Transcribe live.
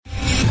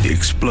The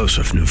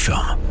explosive new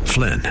film,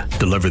 Flynn,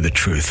 deliver the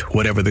truth,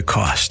 whatever the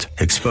cost,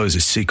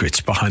 exposes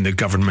secrets behind the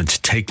government's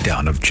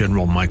takedown of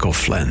General Michael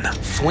Flynn.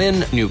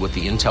 Flynn knew what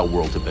the intel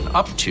world had been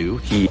up to.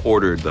 He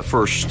ordered the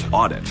first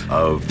audit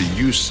of the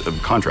use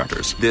of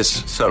contractors.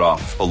 This set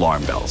off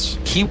alarm bells.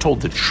 He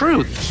told the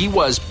truth. He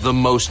was the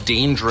most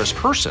dangerous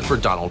person for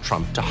Donald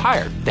Trump to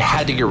hire. They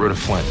had to get rid of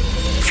Flynn.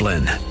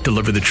 Flynn,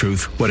 deliver the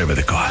truth, whatever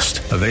the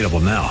cost. Available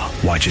now.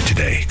 Watch it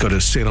today. Go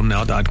to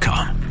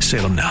salemnow.com.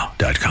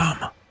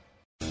 salemnow.com.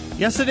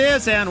 Yes, it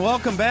is, and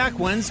welcome back.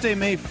 Wednesday,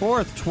 May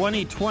 4th,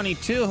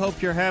 2022.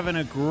 Hope you're having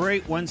a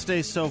great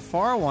Wednesday so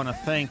far. I want to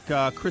thank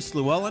Chris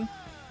Llewellyn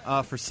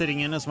for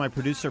sitting in as my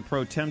producer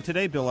pro tem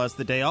today. Bill has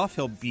the day off.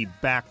 He'll be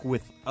back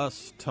with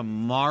us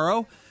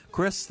tomorrow.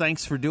 Chris,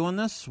 thanks for doing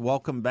this.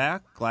 Welcome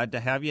back. Glad to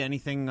have you.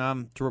 Anything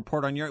to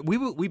report on your...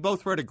 We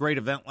both were at a great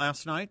event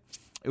last night.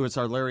 It was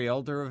our Larry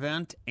Elder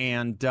event,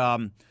 and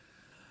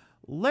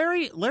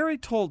Larry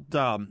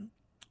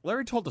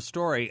told a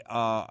story.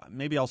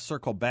 Maybe I'll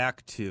circle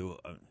back to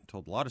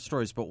told a lot of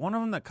stories, but one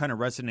of them that kind of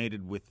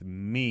resonated with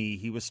me.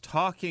 He was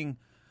talking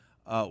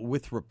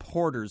with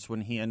reporters when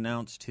he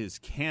announced his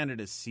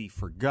candidacy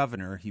for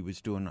governor. He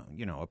was doing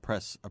a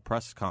press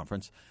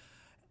conference,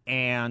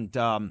 and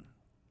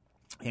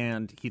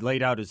he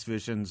laid out his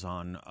visions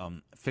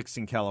on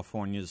fixing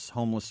California's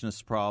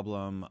homelessness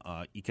problem,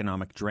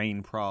 economic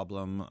drain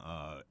problem,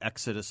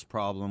 exodus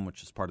problem,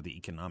 which is part of the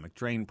economic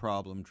drain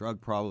problem, drug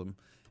problem,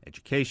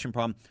 education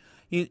problem.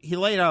 He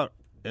laid out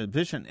a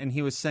vision, and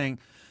he was saying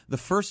the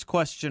first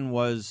question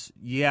was,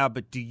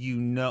 but do you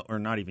know, or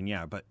not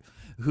even but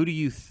who do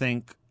you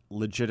think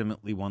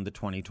legitimately won the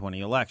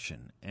 2020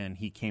 election? And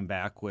he came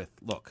back with,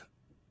 look,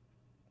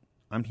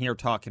 I'm here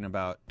talking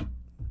about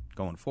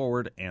going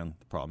forward and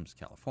the problems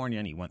in California,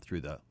 and he went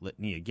through the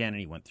litany again, and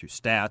he went through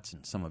stats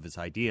and some of his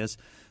ideas.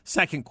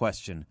 Second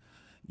question,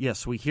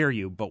 yes, we hear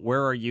you, but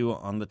where are you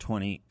on the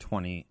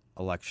 2020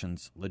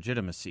 election's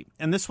legitimacy?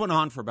 And this went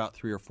on for about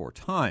 3 or 4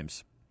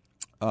 times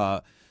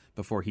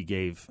before he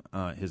gave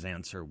his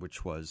answer,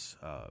 which was,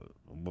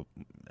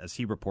 as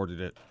he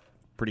reported it,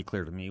 pretty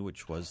clear to me,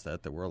 which was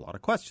that there were a lot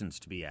of questions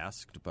to be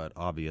asked, but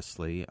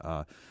obviously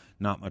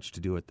not much to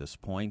do at this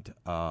point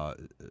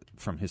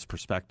from his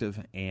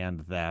perspective,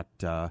 and that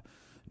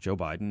Joe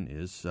Biden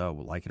is,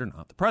 like it or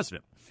not, the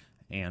president.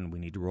 And we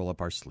need to roll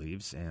up our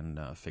sleeves and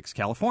fix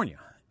California.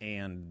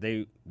 And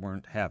they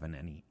weren't having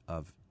any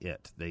of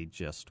it. They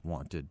just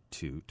wanted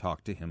to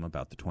talk to him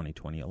about the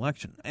 2020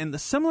 election. And the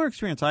similar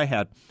experience I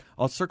had,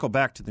 I'll circle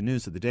back to the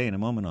news of the day in a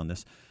moment on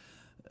this.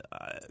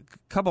 A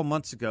couple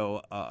months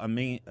ago,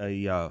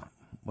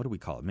 what do we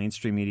call it?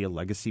 Mainstream media,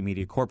 legacy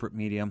media, corporate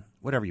media,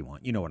 whatever you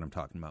want. You know what I'm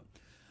talking about.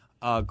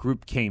 A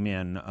group came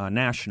in,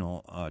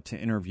 national, to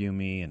interview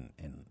me and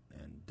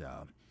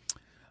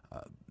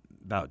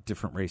about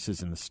different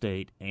races in the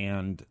state,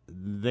 and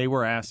they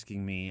were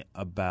asking me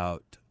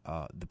about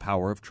the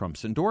power of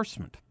Trump's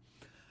endorsement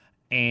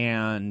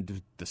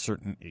and the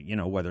certain,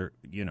 whether,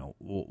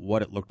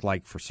 what it looked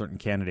like for certain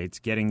candidates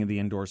getting the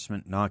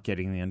endorsement, not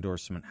getting the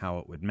endorsement, how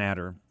it would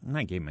matter. And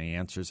I gave my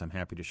answers. I'm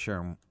happy to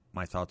share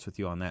my thoughts with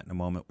you on that in a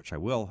moment, which I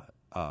will,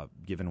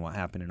 given what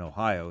happened in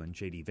Ohio and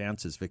J.D.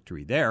 Vance's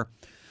victory there.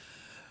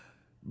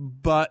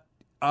 But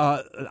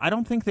I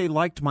don't think they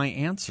liked my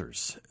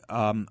answers.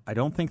 I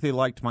don't think they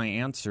liked my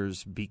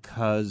answers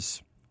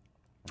because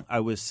I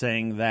was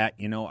saying that,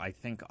 I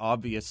think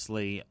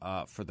obviously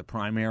for the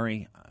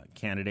primary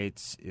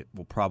candidates, it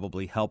will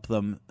probably help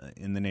them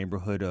in the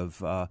neighborhood of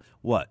 4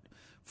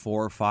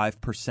 or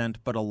 5%.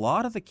 But a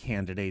lot of the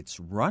candidates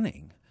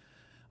running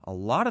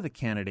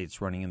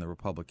in the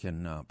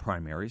Republican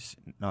primaries,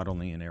 not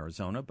only in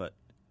Arizona, but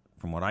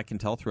from what I can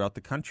tell throughout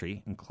the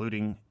country,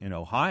 including in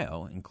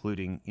Ohio,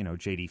 including,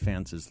 J.D.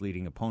 Vance's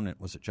leading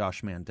opponent was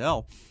Josh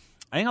Mandel.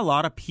 I think a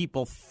lot of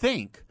people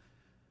think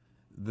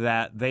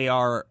that they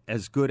are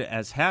as good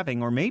as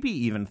having, or maybe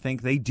even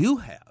think they do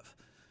have,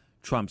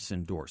 Trump's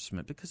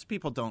endorsement, because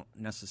people don't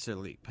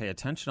necessarily pay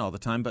attention all the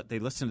time, but they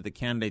listen to the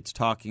candidates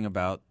talking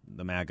about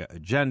the MAGA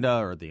agenda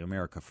or the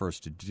America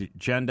First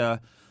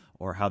agenda,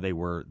 or how they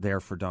were there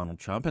for Donald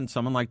Trump. And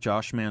someone like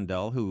Josh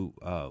Mandel, who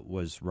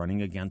was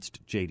running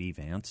against J.D.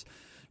 Vance.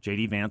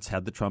 J.D. Vance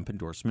had the Trump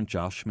endorsement.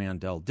 Josh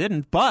Mandel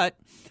didn't. But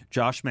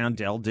Josh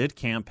Mandel did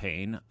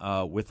campaign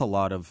with a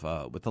lot of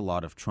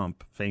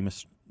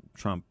famous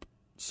Trump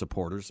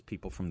supporters,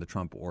 people from the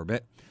Trump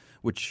orbit,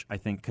 which I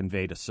think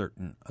conveyed a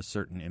certain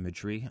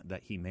imagery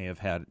that he may have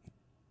had,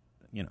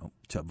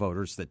 to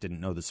voters that didn't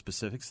know the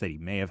specifics, that he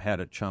may have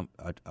had a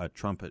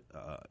Trump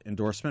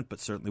endorsement, but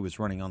certainly was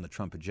running on the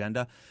Trump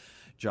agenda.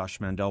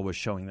 Josh Mandel was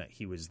showing that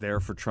he was there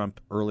for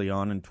Trump early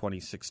on in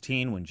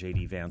 2016 when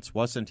J.D. Vance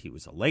wasn't. He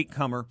was a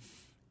latecomer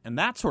and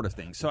that sort of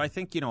thing. So I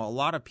think, a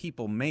lot of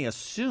people may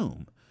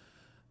assume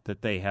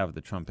that they have the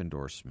Trump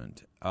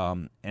endorsement.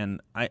 And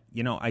I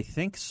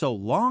think so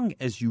long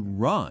as you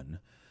run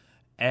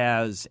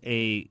as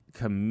a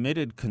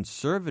committed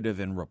conservative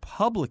and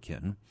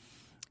Republican,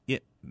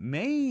 it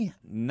may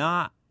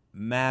not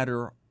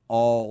matter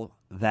all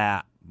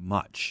that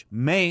much.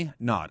 May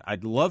not.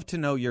 I'd love to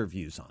know your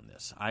views on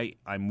this.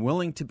 I'm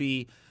willing to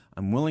be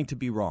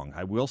wrong.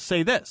 I will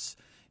say this.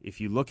 If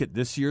you look at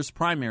this year's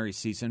primary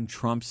season,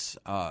 Trump's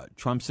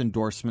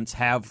endorsements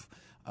have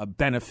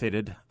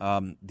benefited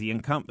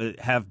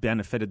have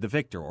benefited the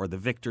victor, or the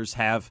victors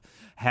have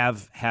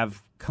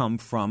come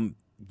from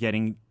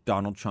getting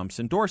Donald Trump's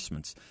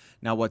endorsements.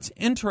 Now, what's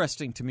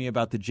interesting to me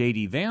about the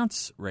J.D.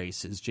 Vance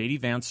race is J.D.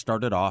 Vance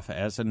started off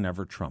as a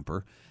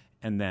never-Trumper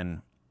and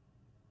then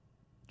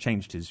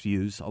changed his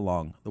views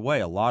along the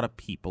way. A lot of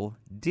people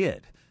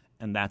did,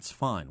 and that's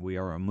fine. We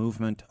are a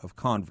movement of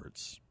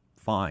converts.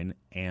 Fine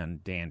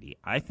and dandy.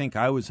 I think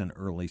I was an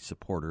early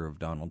supporter of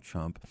Donald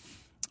Trump.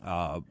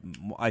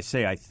 I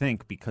say I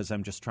think because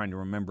I'm just trying to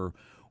remember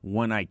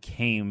when I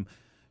came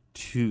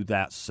to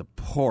that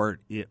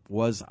support. It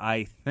was,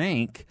 I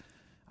think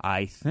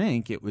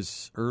it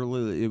was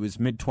early. It was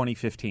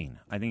mid-2015.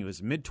 I think it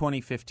was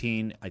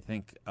mid-2015. I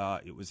think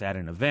it was at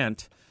an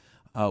event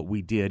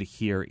we did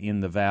here in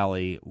the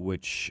Valley,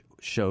 which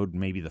showed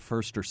maybe the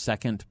first or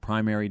second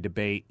primary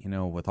debate,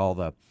 with all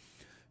the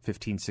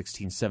 15,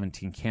 16,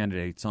 17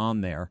 candidates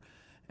on there.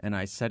 And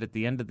I said at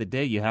the end of the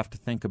day, you have to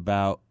think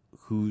about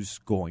who's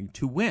going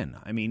to win.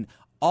 I mean,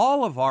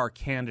 all of our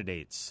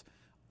candidates,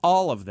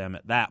 all of them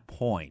at that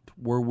point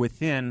were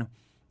within,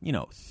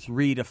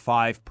 3 to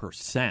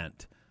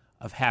 5%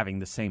 of having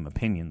the same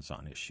opinions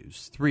on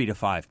issues, 3 to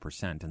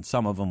 5%, and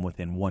some of them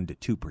within 1 to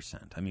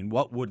 2%. I mean,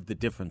 what would the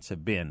difference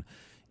have been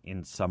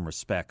in some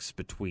respects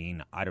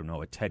between,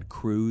 a Ted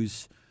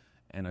Cruz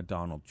and a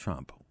Donald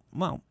Trump?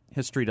 Well,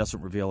 history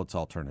doesn't reveal its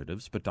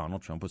alternatives, but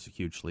Donald Trump was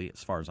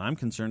as far as I'm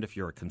concerned, if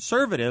you're a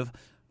conservative,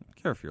 I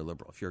don't care if you're a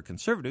liberal, if you're a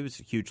conservative, he's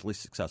a hugely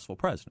successful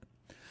president.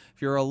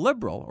 If you're a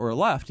liberal or a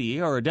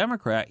lefty or a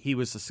Democrat, he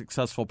was a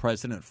successful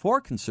president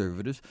for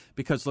conservatives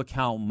because look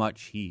how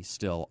much he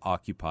still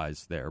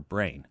occupies their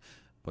brain.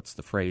 What's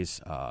the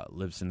phrase?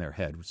 Lives in their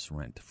head, which is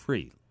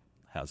rent-free,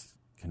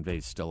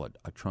 conveys still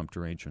a Trump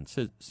derangement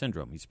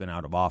syndrome. He's been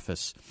out of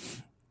office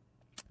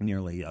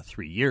nearly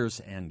 3 years,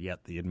 and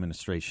yet the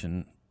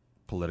administration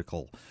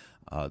the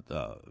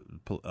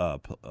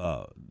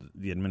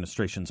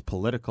administration's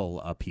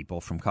political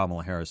people, from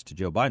Kamala Harris to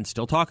Joe Biden,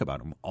 still talk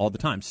about him all the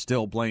time,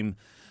 still blame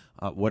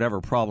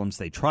whatever problems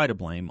they try to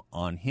blame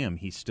on him.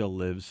 He still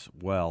lives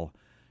well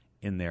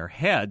in their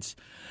heads.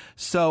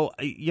 So,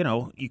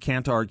 you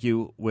can't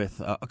argue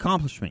with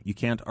accomplishment. You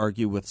can't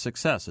argue with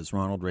success. As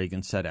Ronald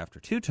Reagan said after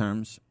 2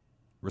 terms,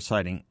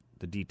 reciting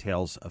the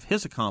details of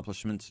his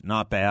accomplishments,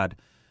 not bad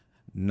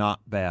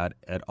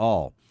at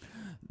all.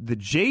 The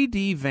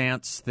J.D.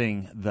 Vance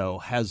thing, though,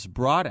 has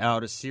brought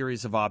out a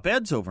series of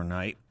op-eds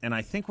overnight, and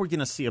I think we're going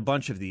to see a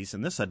bunch of these,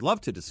 and this I'd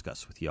love to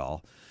discuss with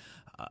y'all.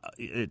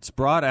 It's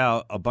brought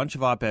out a bunch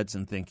of op-eds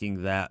in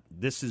thinking that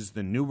this is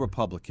the new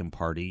Republican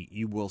Party.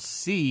 You will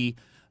see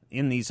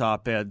in these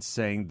op-eds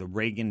saying the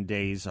Reagan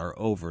days are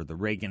over. The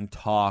Reagan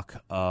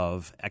talk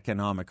of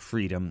economic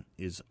freedom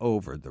is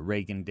over. The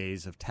Reagan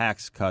days of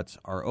tax cuts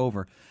are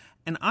over.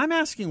 And I'm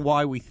asking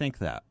why we think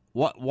that.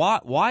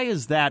 Why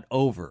is that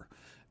over?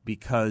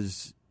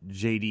 Because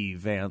J.D.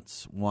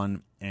 Vance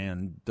won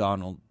and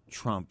Donald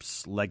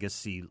Trump's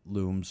legacy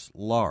looms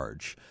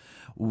large.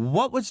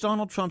 What was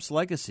Donald Trump's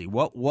legacy?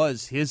 What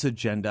was his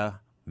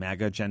agenda,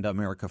 MAGA agenda,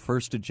 America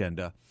First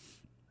agenda,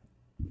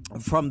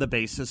 from the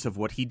basis of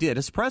what he did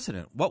as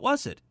president? What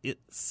was it? It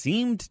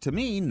seemed to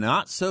me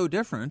not so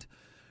different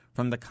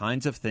from the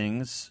kinds of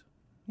things,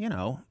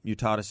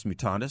 mutatis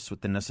mutandis,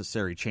 with the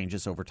necessary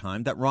changes over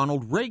time, that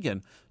Ronald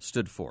Reagan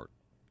stood for.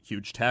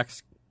 Huge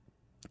tax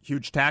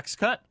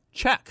cut,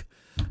 check.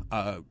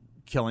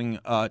 Killing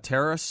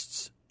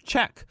terrorists,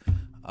 check.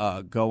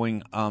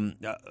 Aligning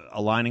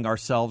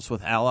ourselves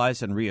with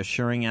allies and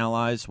reassuring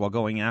allies while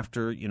going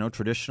after,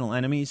 traditional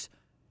enemies,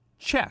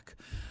 check.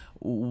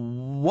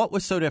 What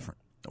was so different?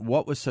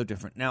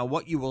 Now,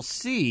 what you will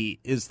see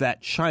is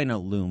that China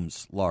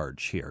looms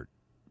large here.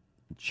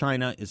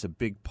 China is a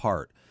big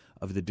part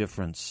of the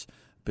difference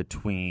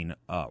between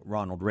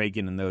Ronald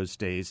Reagan in those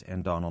days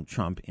and Donald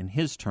Trump in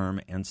his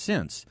term and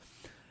since.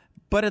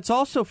 But it's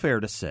also fair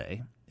to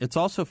say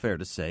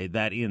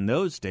that in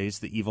those days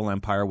the evil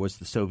empire was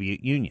the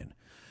Soviet Union.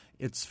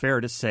 It's fair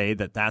to say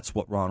that that's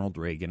what Ronald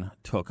Reagan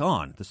took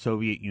on. The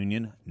Soviet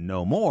Union,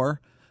 no more.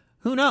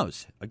 Who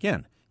knows?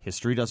 Again,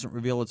 history doesn't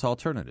reveal its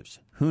alternatives.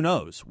 Who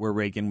knows where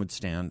Reagan would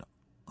stand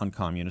on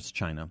communist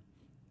China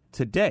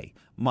today?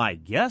 My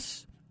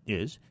guess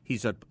is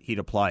he'd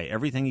apply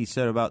everything he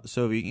said about the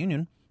Soviet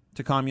Union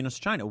to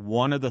communist China.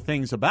 One of the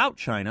things about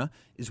China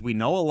is we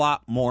know a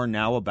lot more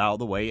now about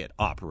the way it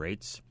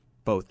operates,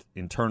 both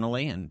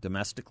internally and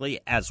domestically,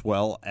 as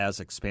well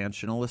as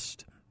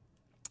expansionist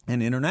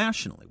and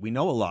internationally. We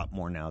know a lot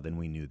more now than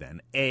we knew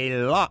then,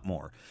 a lot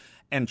more.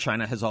 And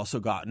China has also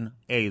gotten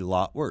a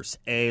lot worse.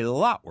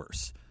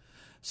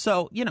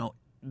 So,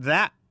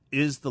 that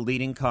is the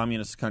leading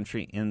communist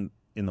country in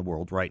the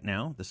world right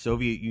now. The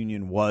Soviet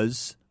Union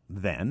was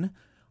then.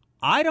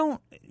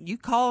 You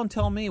call and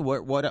tell me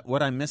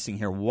what I'm missing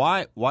here.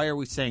 Why are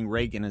we saying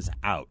Reagan is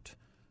out?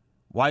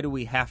 Why do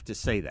we have to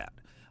say that?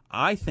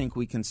 I think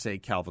we can say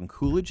Calvin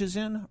Coolidge is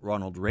in,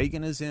 Ronald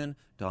Reagan is in,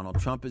 Donald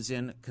Trump is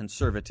in,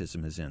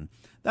 conservatism is in.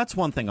 That's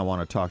one thing I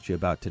want to talk to you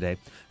about today.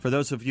 For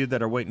those of you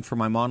that are waiting for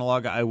my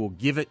monologue, I will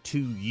give it to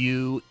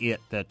you at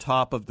the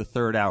top of the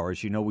third hour.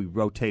 As you know, we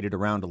rotate it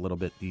around a little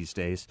bit these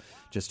days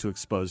just to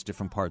expose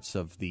different parts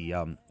of the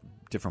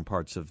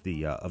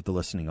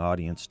listening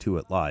audience to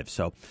it live.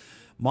 So,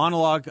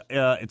 monologue,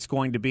 it's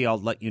going to be, I'll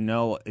let you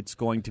know, it's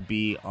going to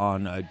be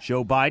on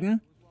Joe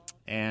Biden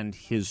and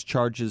his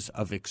charges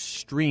of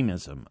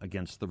extremism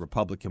against the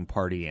Republican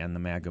Party and the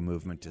MAGA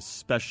movement,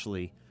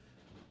 especially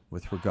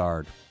with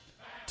regard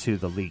to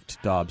the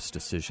leaked Dobbs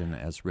decision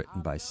as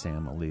written by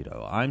Sam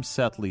Alito. I'm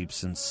Seth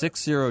Leibson,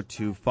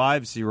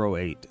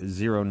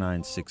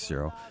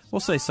 602-508-0960. We'll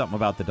say something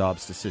about the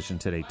Dobbs decision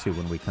today, too,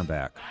 when we come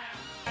back.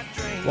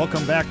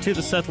 Welcome back to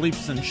the Seth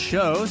Leibson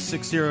Show,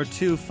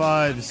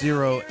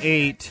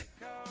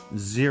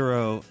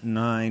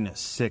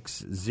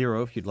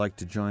 602-508-0960 if you'd like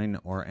to join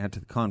or add to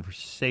the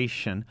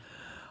conversation.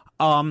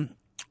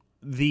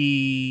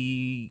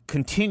 The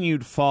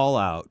continued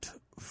fallout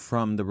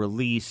from the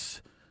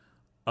release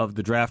of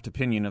the draft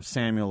opinion of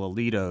Samuel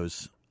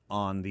Alito's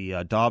on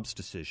the Dobbs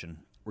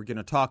decision. We're going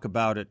to talk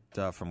about it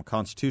from a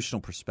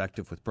constitutional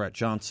perspective with Brett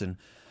Johnson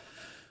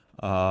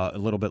a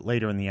little bit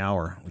later in the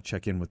hour. We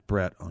check in with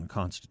Brett on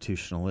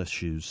constitutional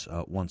issues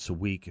once a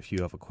week. If you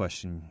have a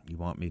question you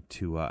want me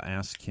to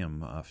ask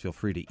him, feel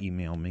free to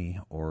email me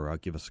or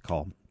give us a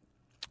call,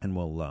 and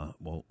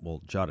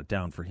we'll jot it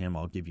down for him.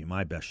 I'll give you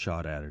my best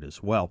shot at it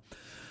as well.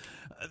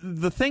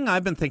 The thing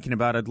I've been thinking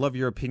about, I'd love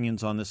your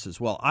opinions on this as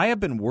well. I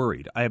have been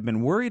worried. I have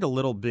been worried a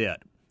little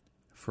bit,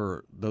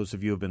 for those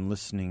of you who have been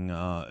listening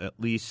at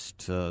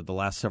least the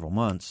last several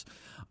months.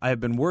 I have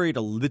been worried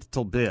a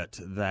little bit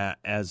that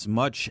as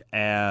much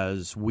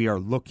as we are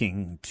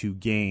looking to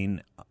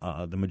gain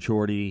the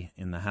majority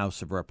in the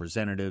House of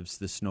Representatives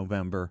this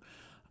November,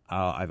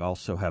 I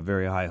also have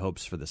very high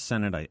hopes for the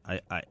Senate. I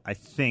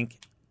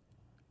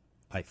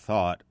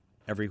thought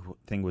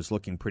everything was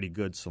looking pretty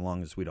good so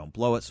long as we don't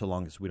blow it, so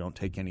long as we don't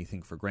take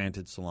anything for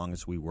granted, so long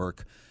as we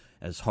work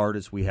as hard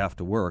as we have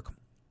to work,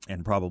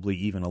 and probably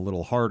even a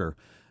little harder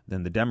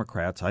than the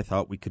Democrats. I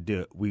thought we could do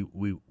it. We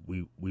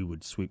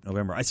would sweep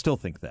November. I still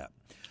think that.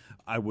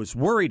 I was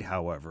worried,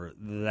 however,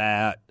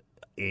 that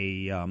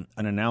an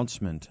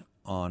announcement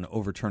on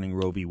overturning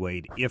Roe v.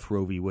 Wade, if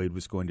Roe v. Wade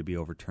was going to be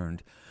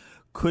overturned,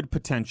 could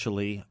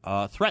potentially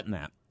threaten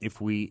that if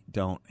we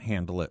don't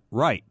handle it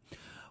right.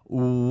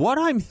 What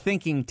I'm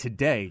thinking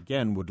today,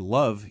 again, would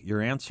love your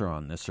answer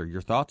on this or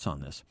your thoughts on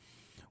this.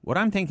 What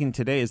I'm thinking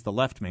today is the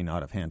left may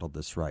not have handled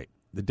this right.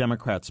 The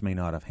Democrats may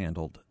not have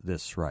handled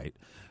this right.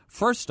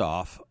 First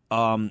off,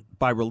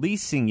 by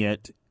releasing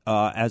it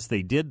as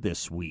they did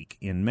this week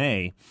in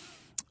May,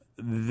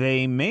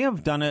 they may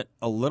have done it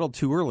a little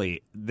too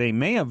early. They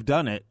may have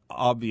done it,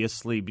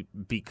 obviously,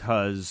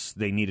 because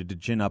they needed to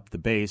gin up the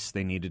base.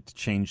 They needed to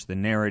change the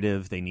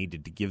narrative. They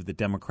needed to give the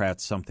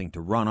Democrats something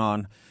to run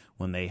on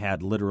when they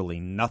had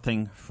literally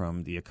nothing,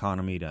 from the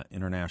economy to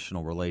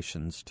international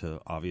relations to,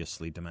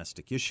 obviously,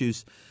 domestic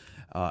issues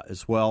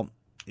as well.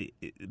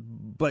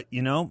 But,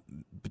 you know,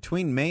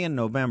 between May and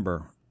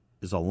November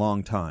is a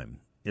long time.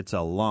 It's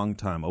a long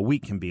time. A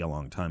week can be a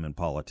long time in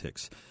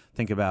politics.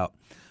 Think about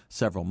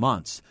several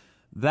months.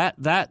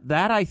 That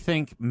I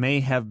think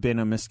may have been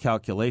a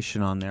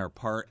miscalculation on their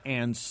part,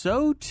 and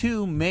so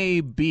too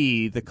may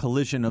be the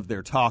collision of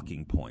their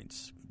talking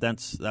points.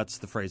 That's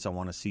the phrase I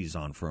want to seize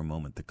on for a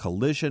moment. The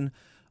collision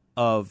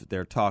of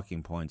their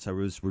talking points. I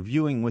was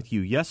reviewing with you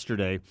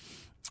yesterday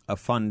a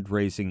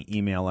fundraising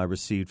email I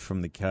received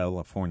from the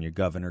California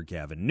governor,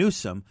 Gavin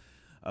Newsom,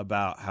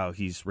 about how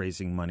he's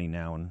raising money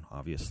now. And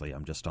obviously,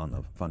 I'm just on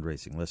the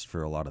fundraising list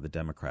for a lot of the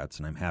Democrats,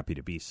 and I'm happy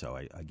to be so.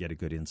 I get a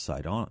good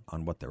insight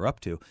on what they're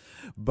up to.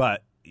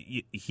 But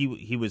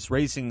he was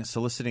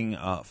soliciting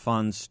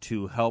funds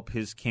to help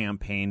his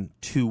campaign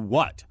to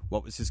what?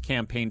 What was his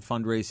campaign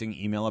fundraising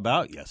email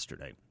about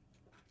yesterday?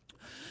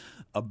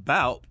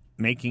 About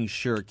making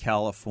sure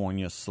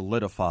California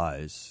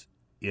solidifies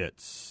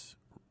its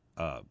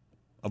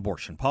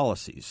abortion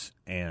policies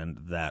and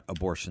that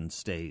abortion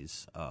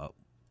stays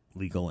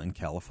legal in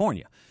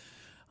California.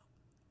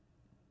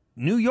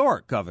 New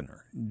York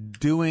governor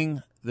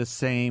doing the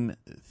same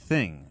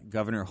thing.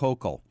 Governor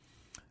Hochul,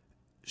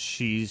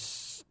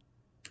 she's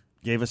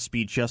gave a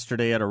speech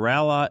yesterday at a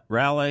rally.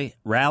 Why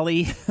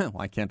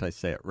can't I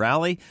say it?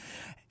 Rally.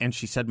 And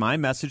she said, my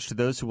message to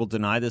those who will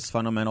deny this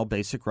fundamental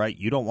basic right,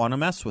 you don't want to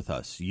mess with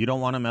us. You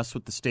don't want to mess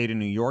with the state of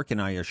New York,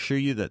 and I assure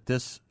you that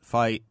this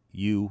fight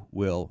you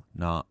will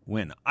not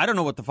win. I don't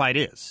know what the fight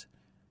is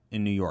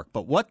in New York,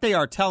 but what they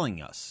are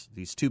telling us,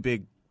 these two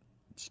big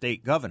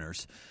state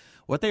governors,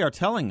 what they are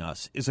telling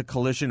us is a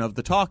collision of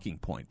the talking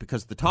point,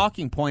 because the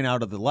talking point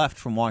out of the left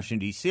from Washington,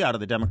 D.C., out of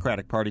the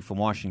Democratic Party from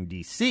Washington,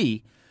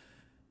 D.C.,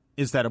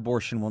 is that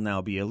abortion will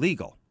now be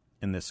illegal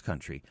in this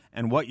country.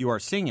 And what you are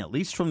seeing, at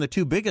least from the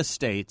two biggest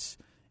states,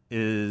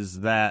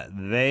 is that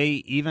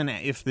they, even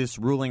if this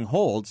ruling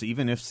holds,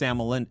 even if Sam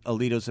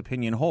Alito's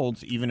opinion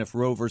holds, even if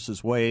Roe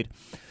versus Wade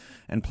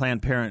and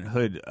Planned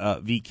Parenthood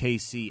v.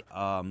 Casey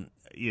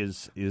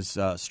is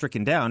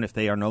stricken down, if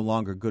they are no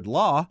longer good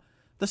law,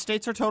 the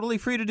states are totally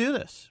free to do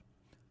this.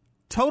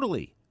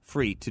 Totally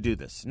free to do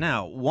this.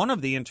 Now, one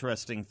of the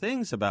interesting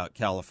things about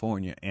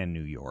California and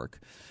New York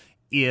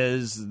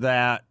is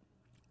that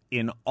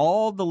in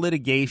all the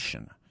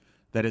litigation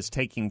that is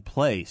taking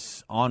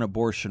place on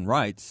abortion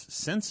rights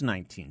since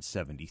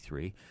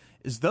 1973,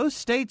 is those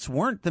states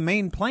weren't the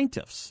main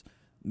plaintiffs.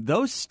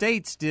 Those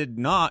states did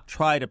not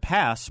try to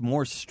pass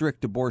more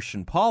strict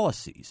abortion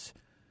policies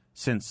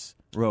since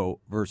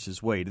Roe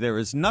versus Wade. There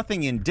is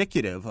nothing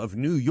indicative of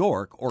New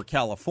York or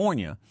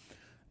California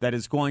that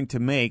is going to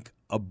make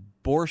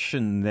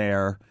abortion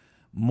there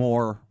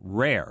more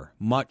rare,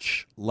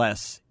 much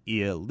less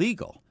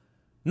illegal.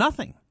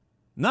 Nothing.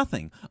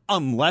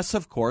 Unless,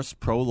 of course,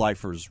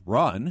 pro-lifers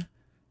run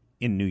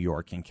in New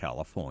York and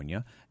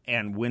California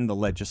and win the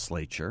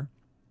legislature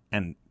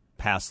and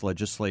pass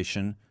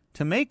legislation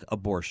to make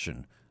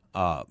abortion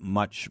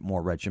much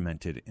more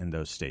regimented in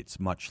those states,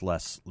 much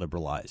less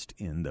liberalized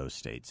in those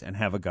states, and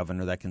have a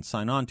governor that can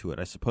sign on to it.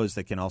 I suppose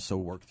they can also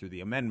work through the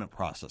amendment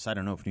process. I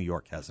don't know if New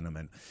York has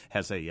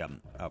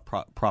a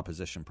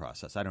proposition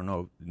process. I don't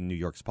know New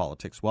York's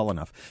politics well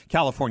enough.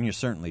 California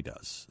certainly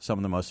does. Some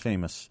of the most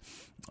famous,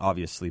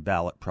 obviously,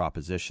 ballot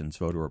propositions,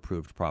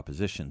 voter-approved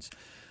propositions,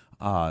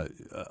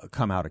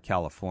 come out of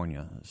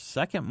California.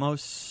 Second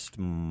most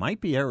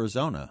might be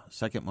Arizona.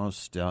 Second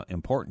most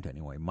important,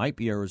 anyway, might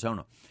be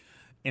Arizona.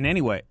 In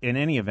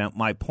any event,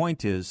 my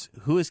point is,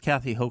 who is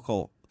Kathy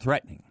Hochul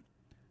threatening,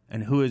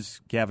 and who is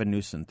Gavin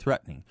Newsom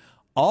threatening?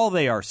 All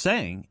they are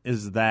saying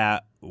is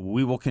that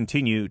we will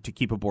continue to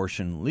keep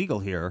abortion legal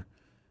here,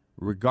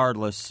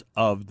 regardless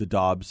of the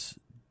Dobbs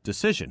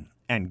decision.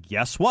 And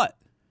guess what?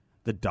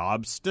 The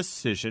Dobbs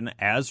decision,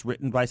 as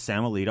written by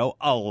Sam Alito,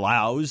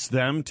 allows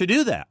them to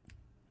do that.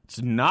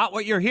 It's not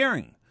what you're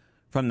hearing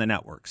from the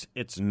networks.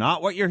 It's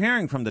not what you're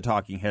hearing from the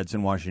talking heads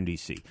in Washington,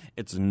 D.C.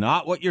 It's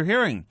not what you're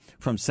hearing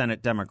from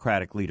Senate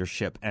Democratic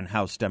leadership and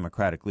House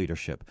Democratic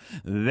leadership.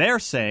 They're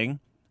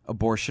saying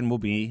abortion will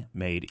be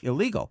made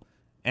illegal.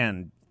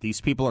 And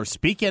these people are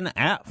speaking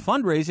at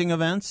fundraising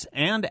events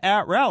and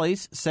at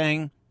rallies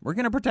saying, we're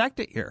going to protect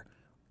it here.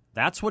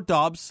 That's what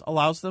Dobbs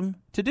allows them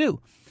to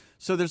do.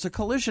 So there's a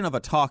collision of a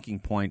talking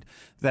point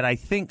that I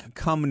think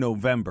come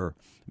November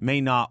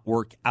may not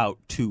work out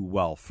too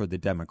well for the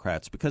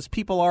Democrats, because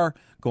people are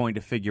going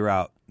to figure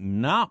out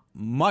not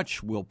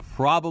much will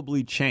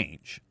probably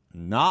change.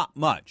 Not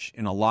much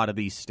in a lot of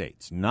these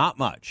states. Not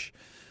much.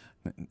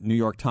 New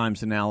York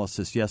Times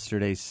analysis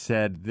yesterday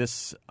said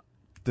this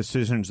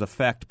decision's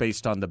effect,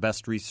 based on the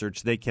best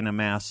research they can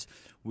amass,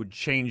 would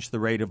change the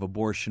rate of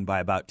abortion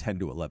by about 10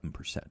 to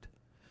 11%.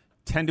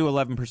 10 to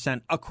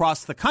 11%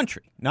 across the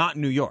country, not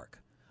New York.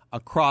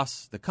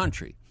 Across the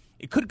country.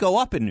 It could go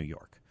up in New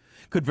York.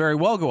 Could very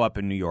well go up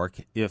in New York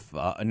if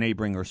a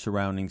neighboring or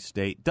surrounding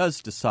state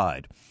does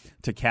decide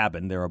to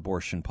cabin their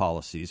abortion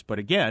policies. But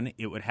again,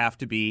 it would have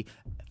to be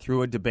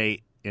through a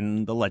debate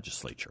in the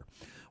legislature.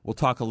 We'll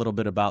talk a little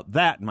bit about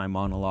that in my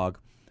monologue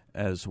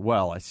as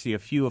well. I see a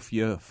few of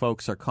you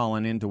folks are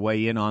calling in to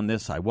weigh in on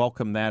this. I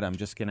welcome that. I'm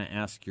just going to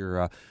ask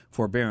your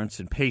forbearance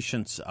and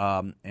patience,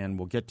 and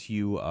we'll get to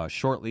you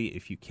shortly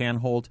if you can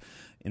hold.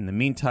 In the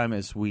meantime,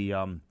 as we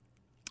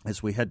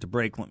head to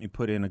break, let me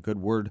put in a good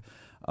word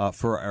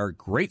for our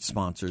great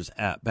sponsors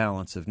at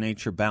Balance of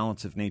Nature,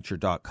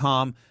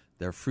 balanceofnature.com.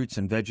 Their fruits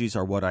and veggies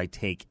are what I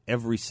take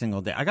every single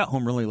day. I got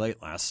home really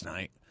late last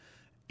night,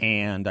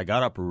 and I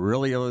got up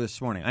really early this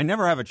morning. I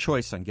never have a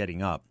choice on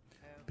getting up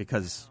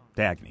because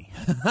Dagny.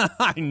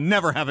 I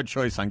never have a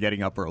choice on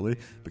getting up early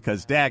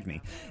because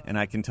Dagny. And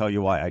I can tell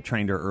you why. I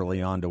trained her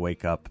early on to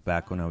wake up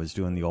back when I was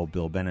doing the old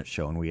Bill Bennett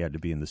show, and we had to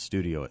be in the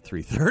studio at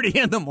 3:30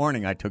 in the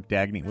morning. I took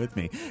Dagny with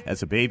me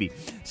as a baby.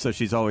 So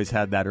she's always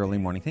had that early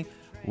morning thing.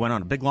 Went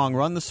on a big long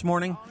run this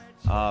morning.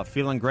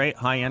 Feeling great,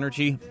 high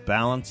energy,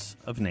 Balance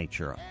of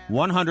Nature.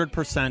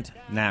 100%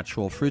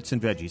 natural fruits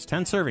and veggies.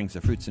 10 servings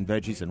of fruits and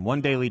veggies in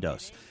one daily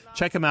dose.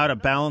 Check them out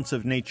at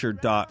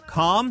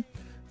balanceofnature.com.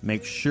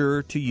 Make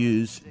sure to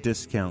use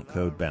discount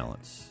code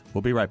BALANCE.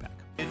 We'll be right back.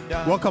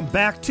 Welcome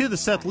back to the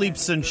Seth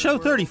Leibsohn Show,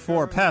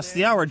 34 past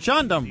the hour.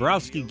 John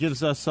Dombrowski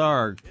gives us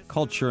our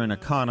culture and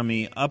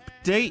economy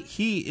update.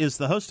 He is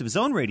the host of his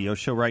own radio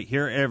show right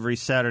here every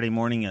Saturday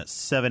morning at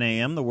 7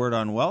 a.m., The Word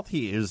on Wealth.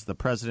 He is the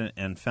president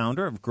and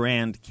founder of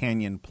Grand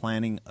Canyon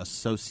Planning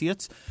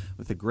Associates,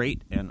 with a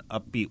great and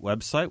upbeat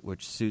website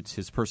which suits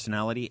his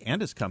personality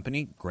and his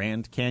company,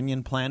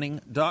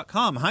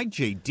 GrandCanyonPlanning.com. Hi,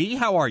 JD.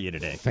 How are you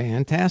today?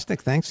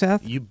 Fantastic. Thanks,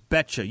 Seth. You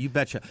betcha. You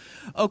betcha.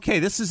 Okay,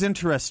 this is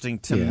interesting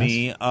to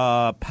me.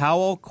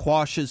 Powell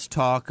quashes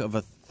talk of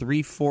a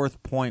 3/4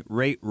 point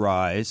rate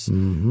rise,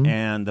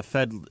 and the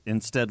Fed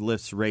instead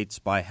lifts rates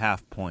by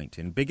 0.5 point,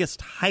 and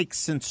biggest hike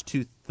since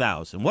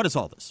 2000. What does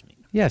all this mean?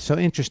 Yeah, so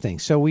interesting.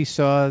 So we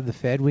saw the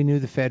Fed. We knew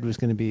the Fed was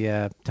going to be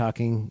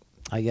talking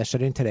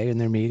yesterday and today in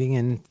their meeting,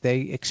 and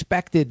they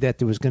expected that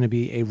there was going to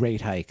be a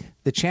rate hike.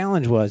 The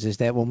challenge is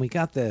that when we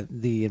got the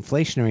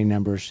inflationary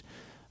numbers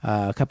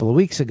a couple of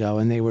weeks ago,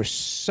 and they were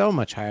so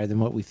much higher than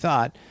what we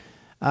thought,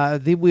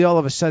 we all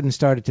of a sudden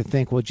started to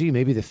think, well, gee,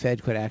 maybe the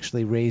Fed could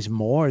actually raise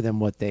more than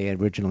what they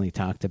originally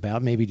talked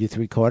about, maybe do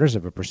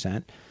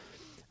 0.75%.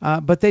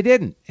 But they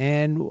didn't.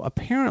 And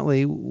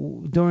apparently,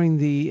 during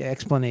the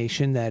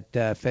explanation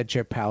that Fed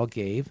Chair Powell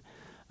gave,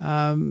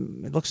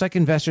 it looks like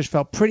investors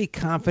felt pretty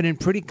confident,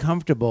 pretty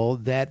comfortable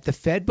that the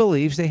Fed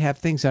believes they have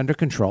things under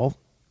control.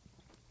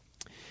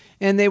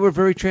 And they were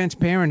very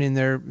transparent in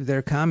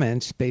their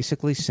comments,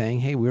 basically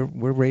saying, hey, we're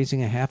raising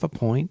 0.5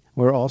 point.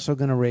 We're also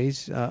going to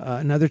raise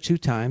another 2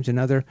 times,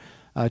 another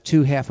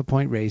 2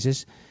 0.5-point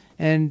raises.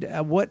 And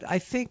what I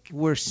think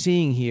we're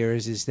seeing here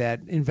is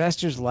that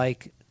investors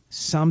like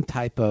some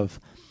type of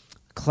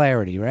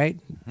clarity, right?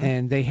 Mm-hmm.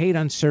 And they hate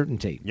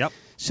uncertainty. Yep.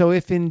 So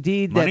if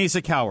indeed money's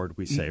a coward,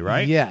 we say,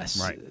 right?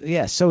 Yes. Right.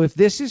 Yes. So if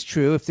this is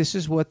true, if this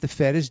is what the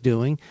Fed is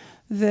doing,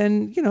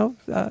 then,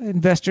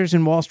 investors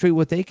in Wall Street,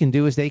 what they can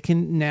do is they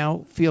can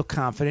now feel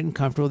confident and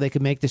comfortable. They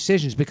can make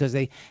decisions because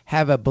they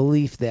have a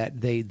belief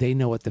that they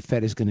know what the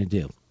Fed is going to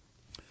do.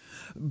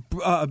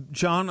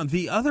 John,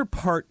 the other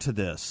part to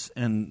this,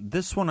 and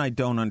this one I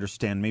don't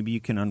understand. Maybe you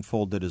can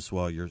unfold it as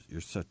well. You're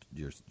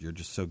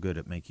just so good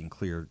at making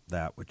clear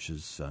that, which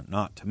is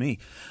not to me.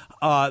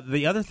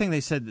 The other thing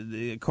they said,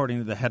 according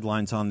to the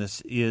headlines on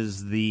this,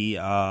 is the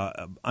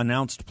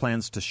announced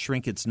plans to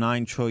shrink its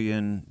 $9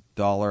 trillion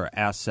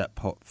asset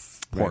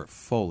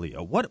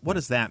portfolio. Right. What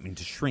does that mean,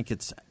 to shrink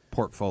its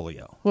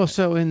portfolio? Well,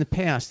 so in the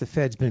past, the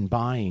Fed's been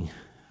buying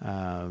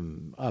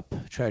up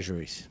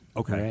treasuries.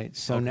 Okay. Right.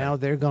 So now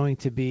they're going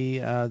to be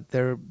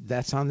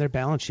that's on their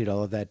balance sheet,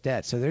 all of that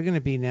debt. So they're going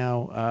to be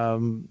now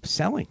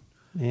selling,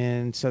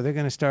 and so they're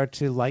going to start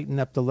to lighten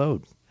up the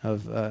load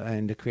of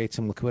and to create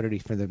some liquidity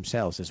for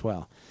themselves as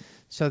well.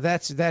 So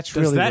that's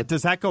really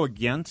does that go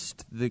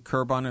against the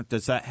curb on it?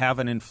 Does that have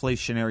an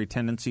inflationary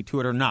tendency to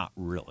it, or not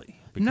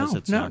really? Because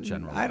it's not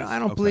generalized. I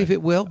don't believe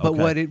it will. But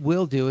what it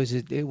will do is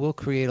it will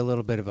create a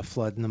little bit of a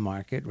flood in the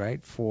market,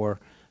 right? For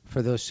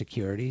those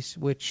securities,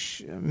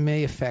 which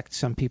may affect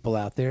some people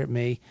out there. It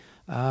may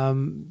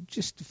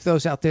just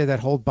those out there that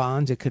hold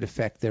bonds, it could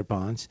affect their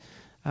bonds.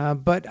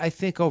 But I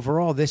think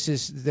overall, this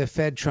is the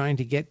Fed trying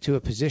to get to a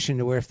position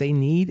to where if they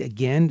need,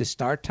 again, to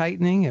start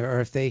tightening,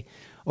 or if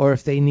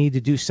they need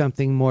to do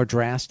something more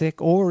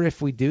drastic, or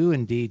if we do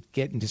indeed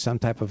get into some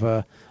type of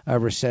a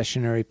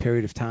recessionary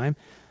period of time,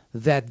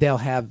 that they'll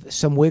have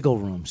some wiggle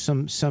room,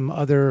 some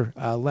other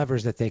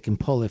levers that they can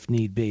pull if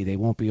need be. They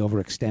won't be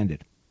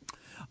overextended.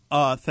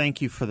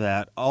 Thank you for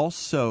that.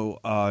 Also,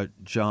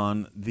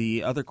 John,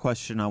 the other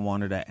question I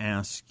wanted to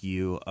ask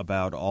you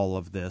about all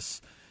of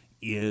this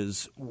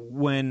is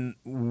what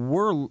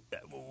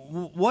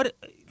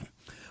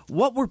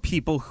were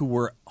people who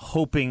were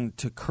hoping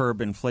to curb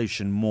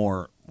inflation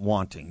more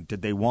wanting?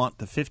 Did they want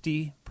the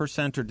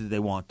 50% or did they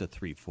want the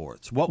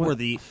 3/4? What were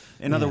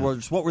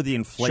the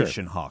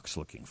inflation hawks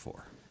looking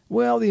for?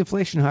 Well, the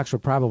inflation hawks were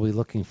probably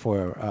looking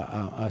for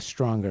a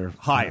stronger,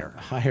 higher,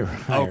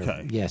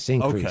 okay, yes,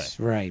 increase,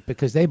 right?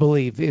 Because they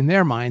believe in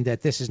their mind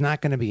that this is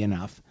not going to be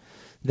enough,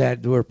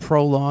 that we're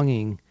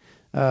prolonging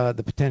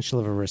the potential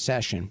of a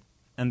recession.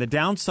 And the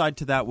downside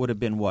to that would have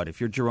been what? If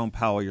you're Jerome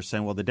Powell, you're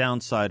saying, well, the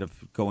downside of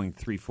going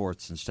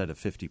 3/4 instead of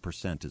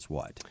 50% is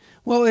what?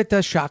 Well, it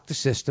does shock the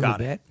system a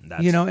bit,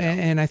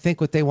 and I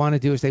think what they want to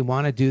do is they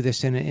want to do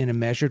this in a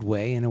measured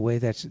way, in a way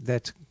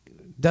that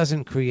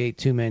doesn't create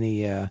too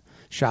many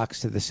shocks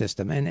to the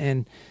system.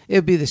 And it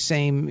would be the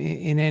same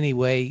in any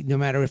way, no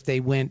matter if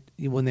they went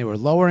when they were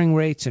lowering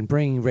rates and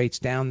bringing rates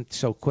down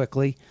so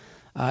quickly.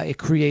 It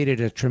created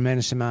a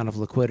tremendous amount of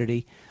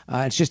liquidity.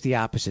 It's just the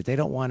opposite. They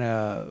don't want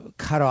to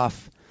cut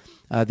off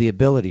the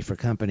ability for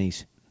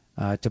companies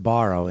to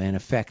borrow and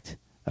affect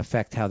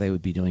how they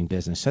would be doing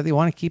business. So they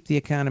want to keep the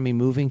economy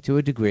moving to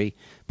a degree,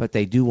 but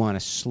they do want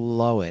to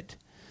slow it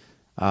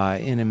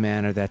in a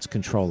manner that's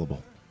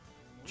controllable.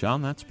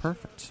 John, that's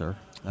perfect, sir.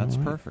 That's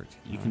perfect.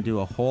 You can do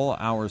a whole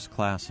hour's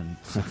class in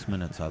 6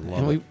 minutes. I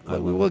love it.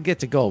 We will get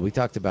to gold. We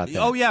talked about that.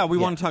 Oh, yeah. We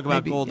want to talk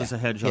about gold as a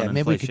hedge on inflation.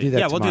 Maybe we could do that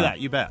tomorrow. We'll do that.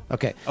 You bet.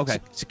 Okay.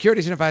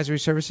 Securities and Advisory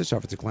Services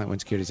offered to Client One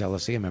Securities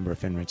LLC, a member of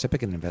FINRA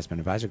SIPC, an investment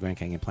advisor. Grand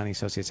Canyon Planning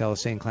Associates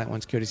LLC and Client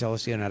One Securities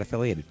LLC are not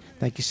affiliated.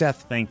 Thank you,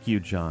 Seth. Thank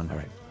you, John. All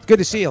right. Good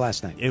to see you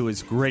last night. It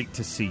was great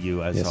to see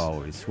you, as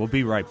always. We'll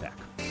be right back.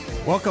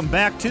 Welcome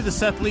back to the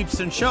Seth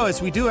Leibsohn Show.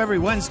 As we do every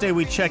Wednesday,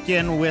 we check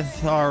in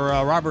with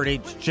our Robert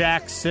H.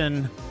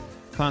 Jackson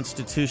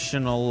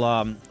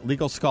constitutional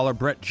legal scholar,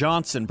 Brett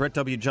Johnson. Brett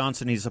W.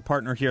 Johnson, he's a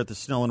partner here at the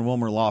Snell and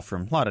Wilmer Law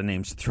Firm. A lot of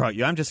names to throw at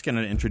you. I'm just going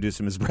to introduce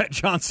him as Brett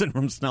Johnson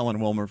from Snell and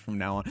Wilmer from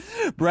now on.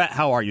 Brett,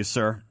 how are you,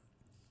 sir?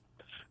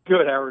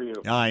 Good. How are you?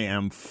 I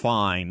am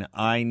fine.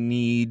 I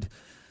need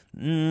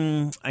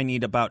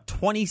about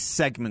 20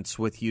 segments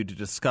with you to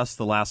discuss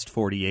the last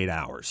 48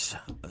 hours.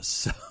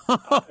 So,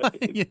 I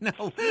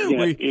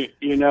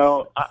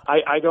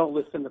don't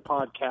listen to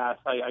podcasts.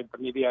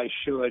 Maybe I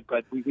should,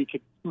 but we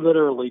could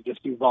literally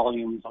just do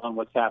volumes on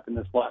what's happened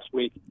this last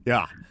week.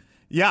 Yeah.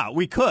 Yeah,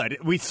 we could.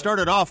 We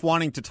started off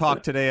wanting to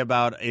talk today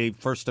about a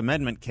First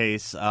Amendment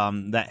case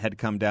that had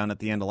come down at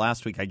the end of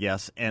last week, I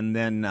guess, and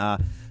then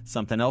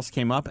something else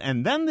came up,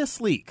 and then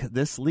this leak of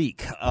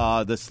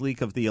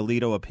the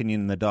Alito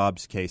opinion in the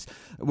Dobbs case,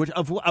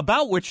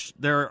 about which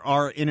there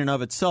are in and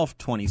of itself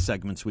 20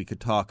 segments we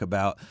could talk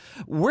about.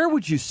 Where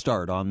would you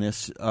start on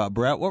this,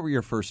 Brett? What were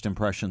your first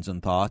impressions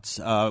and thoughts,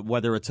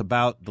 whether it's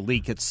about the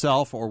leak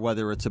itself or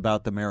whether it's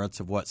about the merits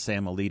of what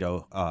Sam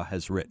Alito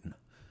has written?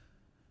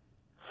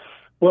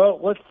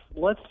 Well,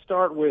 let's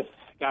start with,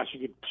 you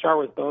could start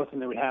with both,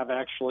 and they would have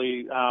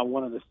actually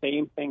one of the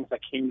same things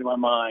that came to my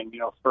mind.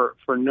 For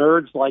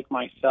nerds like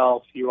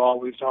myself, you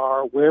always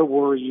are. Where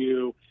were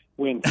you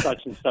when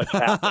such and such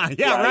happened?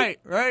 Yeah,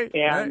 right.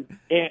 And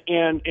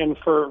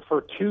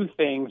for two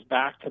things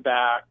back to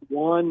back.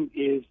 One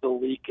is the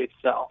leak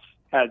itself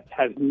has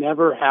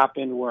never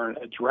happened where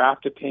a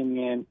draft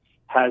opinion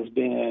has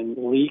been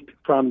leaked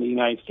from the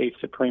United States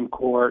Supreme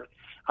Court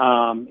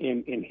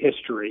in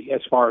history,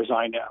 as far as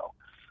I know.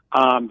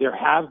 There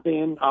have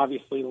been,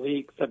 obviously,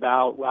 leaks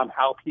about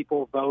how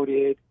people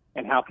voted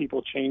and how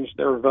people changed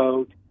their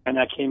vote, and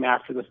that came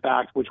after the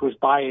fact, which was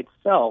by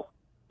itself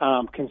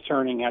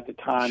concerning at the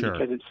time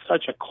because it's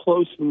such a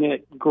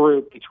close-knit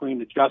group between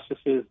the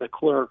justices, the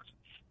clerks,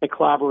 the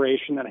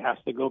collaboration that has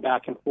to go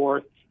back and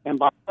forth. And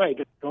by the way,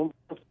 just don't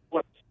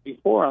what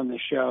before on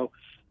this show,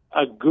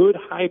 a good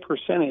high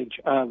percentage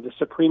of the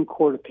Supreme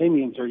Court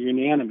opinions are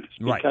unanimous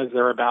because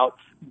they're about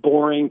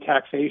boring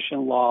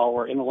taxation law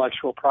or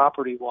intellectual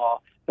property law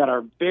that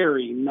are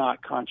very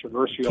not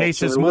controversial.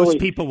 Cases most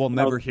people will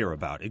never hear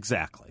about.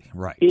 Exactly.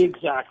 Right.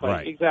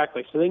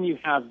 Exactly. So then you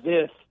have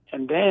this,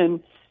 and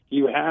then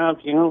you have,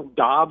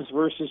 Dobbs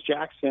versus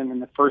Jackson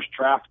and the first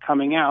draft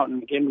coming out.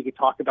 And again, we could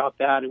talk about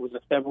that. It was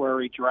a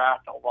February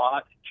draft. A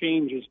lot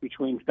changes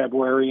between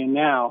February and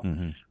now.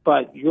 Mm-hmm.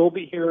 But you'll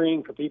be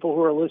hearing, for people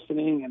who are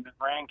listening and the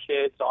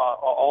grandkids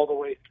all the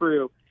way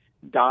through,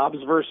 Dobbs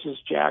versus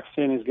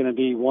Jackson is going to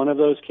be one of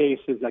those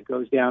cases that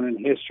goes down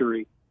in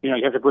history. You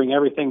have to bring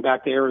everything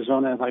back to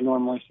Arizona, as I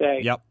normally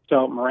say. Yep.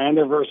 So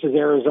Miranda versus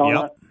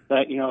Arizona,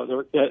 that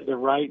the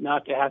right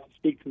not to have to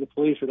speak to the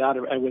police without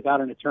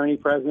an attorney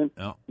present.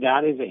 Yep.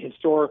 That is a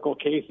historical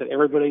case that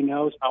everybody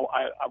knows.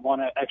 I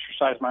want to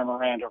exercise my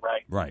Miranda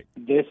right. Right.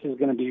 This is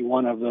going to be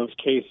one of those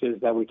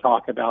cases that we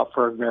talk about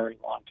for a very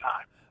long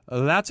time.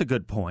 That's a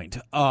good point.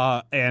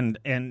 And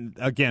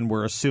again,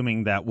 we're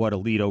assuming that what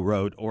Alito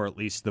wrote, or at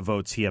least the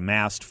votes he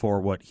amassed for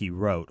what he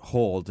wrote,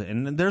 hold.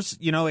 And there's,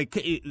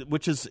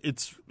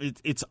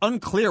 it's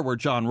unclear where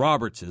John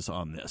Roberts is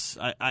on this.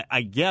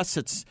 I guess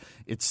it's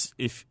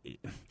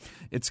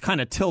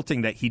kind of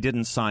tilting that he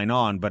didn't sign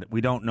on, but we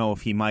don't know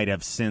if he might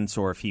have since,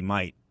 or if he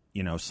might,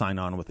 sign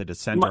on with a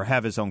dissent or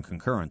have his own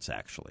concurrence,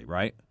 actually,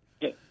 right?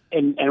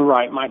 And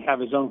might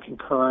have his own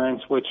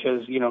concurrence, which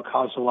has,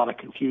 caused a lot of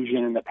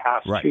confusion in the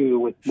past, too,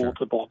 with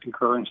multiple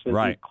concurrences,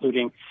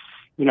 including,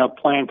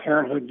 Planned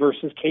Parenthood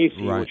versus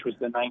Casey, which was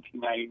the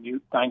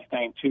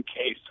 1992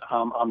 case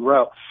on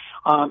Roe.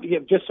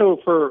 Just so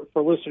for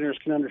listeners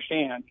can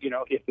understand,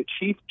 if the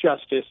Chief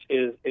Justice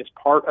is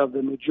part of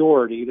the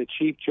majority, the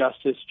Chief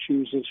Justice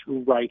chooses who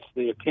writes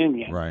the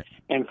opinion. Right.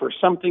 And for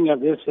something of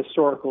this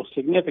historical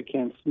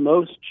significance,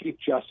 most Chief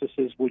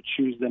Justices would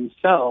choose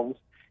themselves,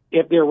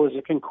 if there was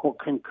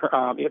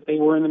if they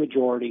were in the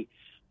majority,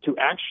 to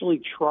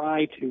actually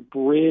try to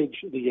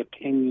bridge the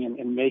opinion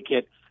and make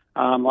it,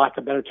 lack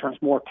of better terms,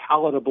 more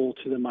palatable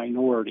to the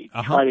minority.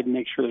 Try to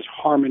make sure there's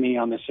harmony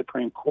on the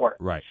Supreme Court.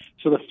 Right.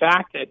 So the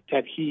fact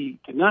that he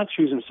did not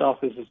choose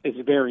himself is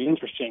very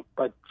interesting.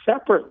 But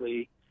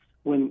separately,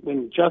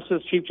 when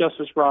Chief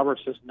Justice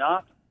Roberts is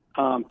not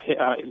in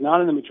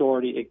the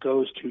majority, it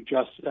goes to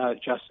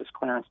Justice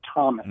Clarence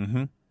Thomas.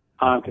 Mm-hmm.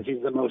 Because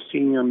he's the most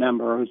senior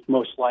member, who's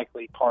most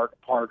likely part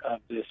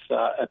of this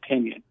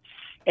opinion.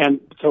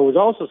 And so it was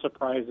also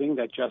surprising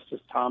that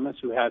Justice Thomas,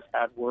 who has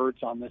had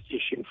words on this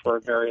issue for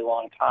a very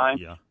long time,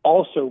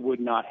 also would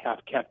not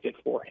have kept it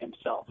for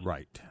himself.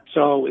 Right.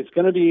 So it's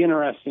going to be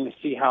interesting to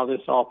see how this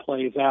all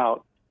plays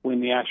out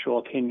when the actual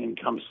opinion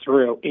comes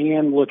through,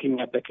 and looking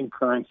at the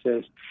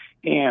concurrences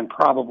and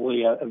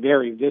probably a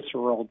very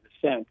visceral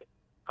dissent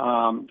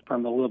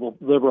from the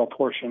liberal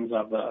portions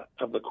of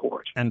the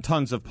court, and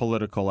tons of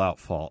political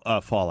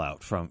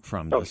fallout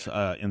from this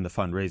in the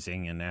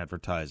fundraising and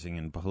advertising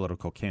and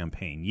political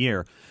campaign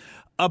year,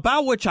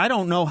 about which I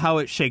don't know how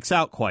it shakes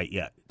out quite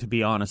yet, to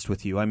be honest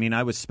with you. I mean,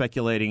 I was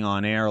speculating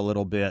on air a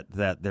little bit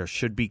that there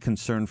should be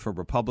concern for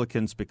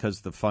Republicans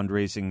because the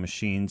fundraising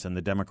machines and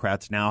the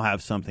Democrats now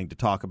have something to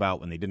talk about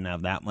when they didn't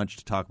have that much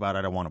to talk about.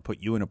 I don't want to put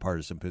you in a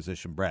partisan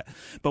position, Brett,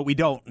 but we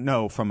don't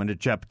know from an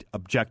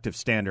objective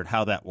standard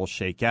how that will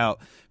shake out.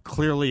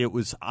 Clearly, it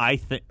was. I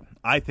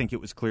think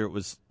it was clear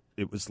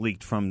it was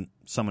leaked from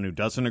someone who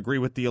doesn't agree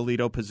with the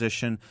Alito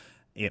position.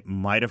 It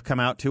might have come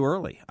out too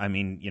early. I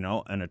mean,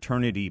 an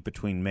eternity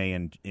between May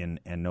and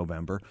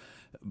November,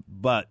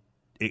 but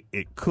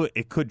it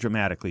could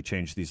dramatically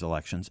change these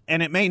elections,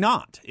 and it may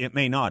not. It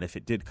may not if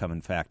it did come,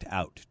 in fact,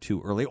 out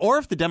too early, or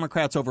if the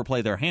Democrats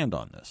overplay their hand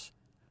on this,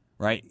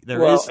 right?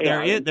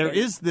 There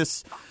is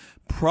this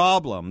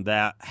problem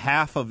that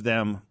half of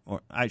them,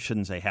 or I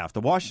shouldn't say half,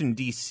 the Washington,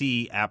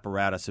 D.C.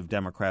 apparatus of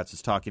Democrats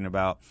is talking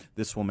about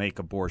this will make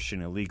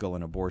abortion illegal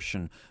and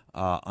abortion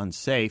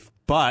unsafe.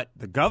 But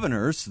the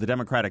governors, the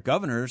Democratic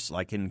governors,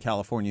 like in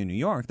California and New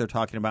York, they're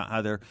talking about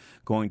how they're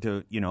going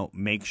to,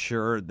 make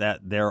sure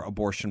that their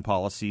abortion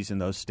policies in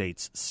those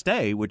states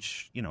stay,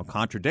 which,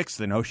 contradicts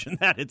the notion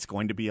that it's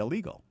going to be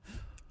illegal.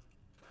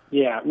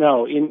 Yeah,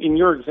 no, and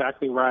you're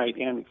exactly right,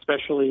 and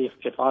especially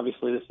if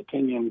obviously this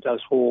opinion does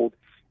hold,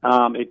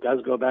 it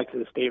does go back to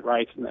the state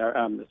rights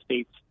and the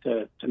states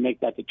to make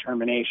that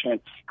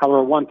determination.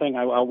 However, one thing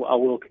I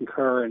will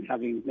concur, and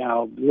having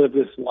now lived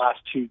this last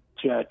two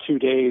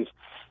days,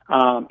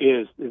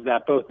 is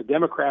that both the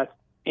Democrats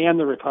and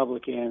the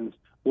Republicans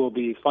will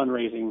be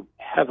fundraising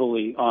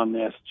heavily on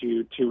this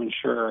to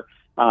ensure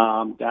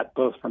that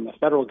both from the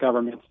federal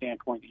government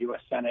standpoint, the U.S.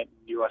 Senate,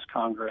 and the U.S.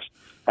 Congress,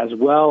 as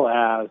well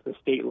as the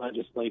state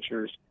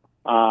legislatures,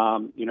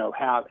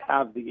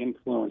 have the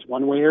influence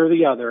one way or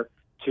the other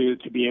to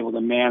be able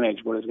to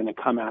manage what is going to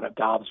come out of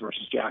Dobbs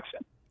versus Jackson.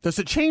 Does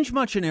it change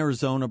much in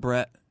Arizona,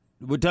 Brett?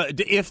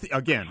 If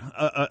again,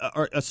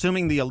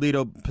 assuming the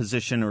Alito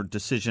position or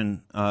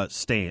decision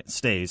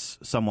stays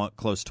somewhat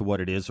close to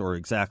what it is, or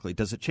exactly,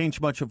 does it change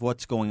much of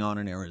what's going on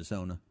in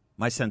Arizona?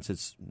 My sense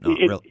is not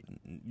real.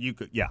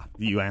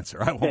 You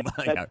answer. I won't.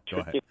 Go ahead.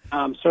 There's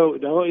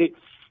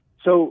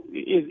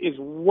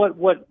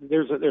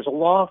a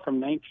law from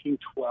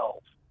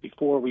 1912.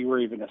 Before we were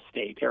even a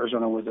state,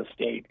 Arizona was a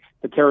state,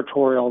 the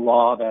territorial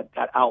law that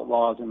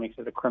outlaws and makes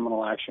it a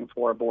criminal action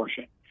for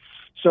abortion.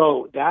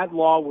 So that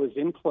law was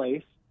in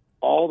place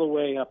all the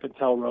way up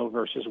until Roe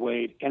versus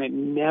Wade, and it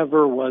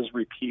never was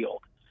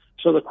repealed.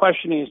 So the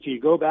question is, do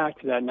you go back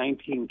to that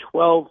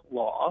 1912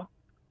 law,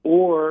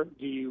 or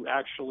do you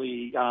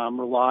actually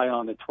rely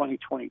on the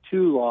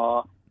 2022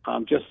 law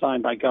just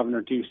signed by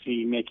Governor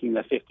Ducey, making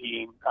the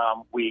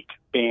 15-week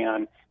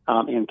ban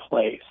in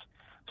place?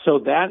 So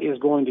that is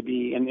going to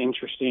be an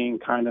interesting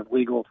kind of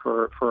legal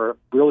for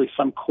really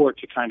some court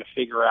to kind of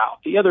figure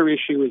out. The other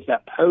issue is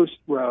that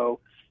post-Roe,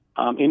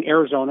 in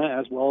Arizona,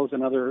 as well as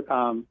in other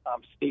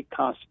state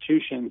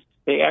constitutions,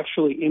 they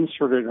actually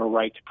inserted a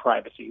right to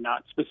privacy,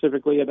 not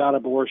specifically about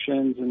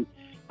abortions and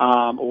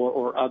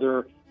or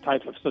other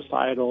type of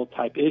societal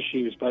type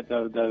issues, but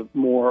the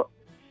more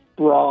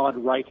broad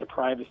right to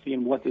privacy,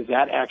 and what does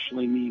that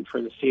actually mean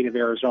for the state of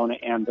Arizona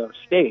and those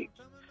states?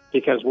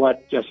 Because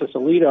what Justice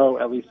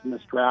Alito, at least in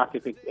this draft,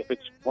 if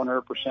it's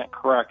 100%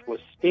 correct, was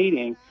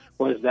stating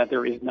was that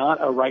there is not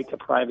a right to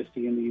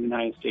privacy in the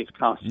United States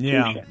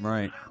Constitution. Yeah,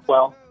 right.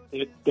 Well,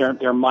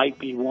 there might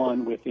be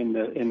one within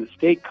the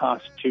state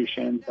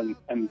constitutions,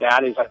 and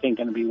that is, I think,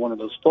 going to be one of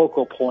those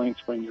focal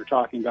points when you're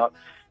talking about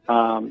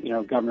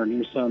Governor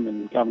Newsom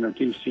and Governor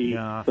Ducey.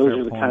 Yeah, those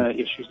are the kind of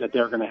issues that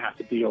they're going to have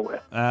to deal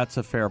with. That's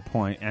a fair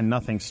point, and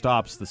nothing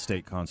stops the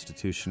state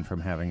constitution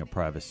from having a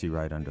privacy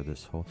right under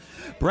this whole.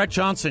 Brett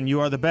Johnson, you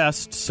are the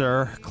best,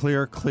 sir.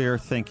 Clear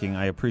thinking.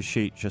 I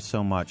appreciate you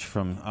so much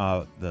from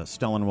the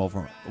Stellan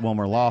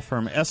Wilmer Law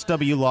Firm,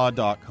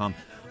 swlaw.com.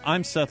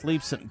 I'm Seth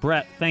Leibson.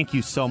 Brett, thank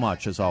you so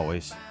much, as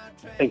always.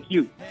 Thank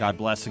you. God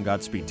bless and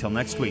Godspeed. Till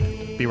next week.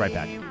 Be right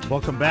back.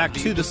 Welcome back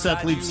to the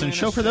Seth Leibson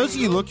Show. For those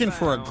of you looking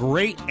for a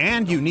great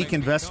and unique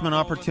investment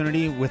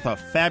opportunity with a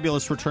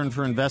fabulous return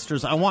for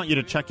investors, I want you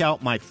to check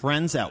out my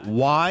friends at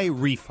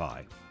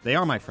YRefy. They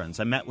are my friends.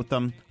 I met with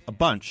them a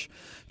bunch.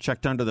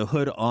 Checked under the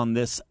hood on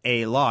this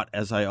a lot,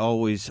 as I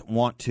always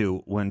want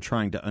to when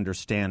trying to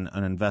understand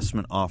an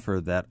investment offer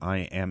that I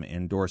am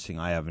endorsing.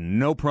 I have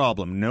no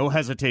problem, no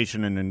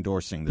hesitation in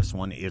endorsing this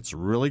one. It's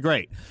really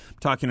great. I'm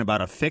talking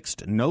about a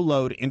fixed,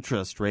 no-load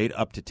interest rate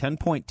up to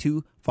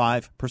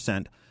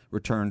 10.25%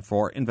 return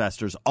for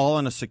investors, all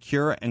in a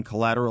secure and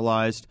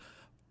collateralized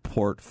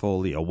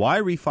portfolio.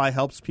 YRefy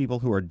helps people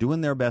who are doing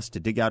their best to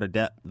dig out of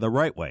debt the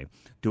right way,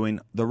 doing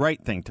the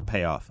right thing to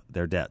pay off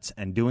their debts,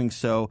 and doing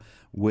so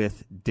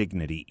with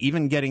dignity,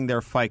 even getting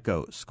their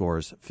FICO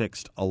scores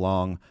fixed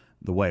along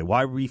the way.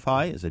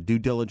 YRefy is a due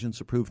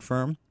diligence approved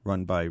firm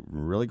run by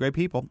really great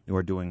people who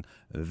are doing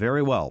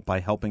very well by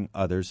helping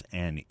others,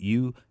 and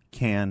you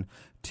can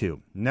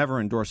too. Never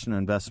endorse an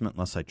investment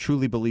unless I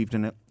truly believed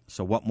in it.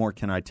 So what more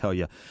can I tell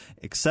you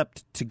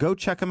except to go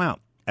check them out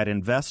at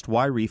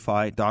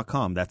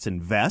investyrefy.com. That's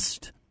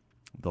invest,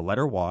 the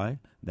letter Y,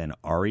 then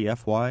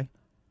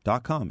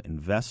REFY.com,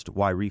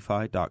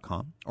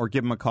 investyrefy.com, or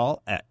give them a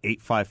call at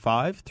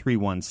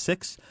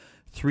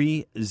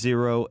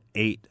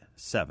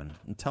 855-316-3087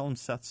 and tell them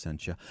Seth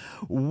sent you.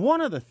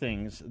 One of the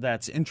things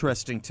that's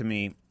interesting to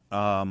me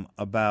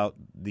about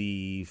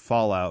the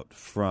fallout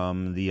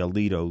from the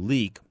Alito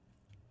leak,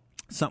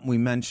 something we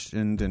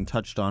mentioned and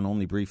touched on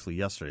only briefly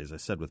yesterday. As I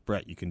said with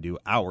Brett, you can do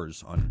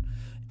hours on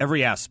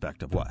every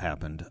aspect of what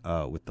happened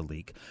with the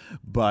leak,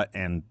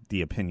 and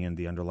the opinion,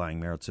 the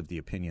underlying merits of the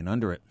opinion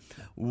under it.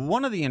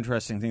 One of the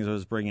interesting things I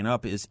was bringing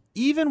up is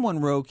even when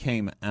Roe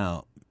came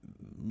out,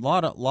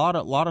 lot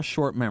of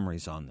short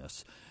memories on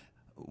this.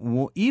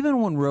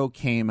 Even when Roe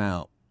came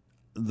out,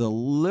 the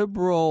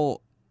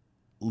liberal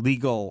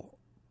legal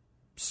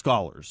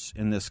scholars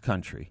in this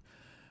country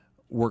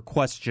were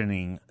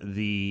questioning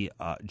the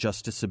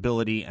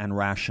justiciability and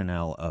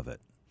rationale of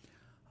it.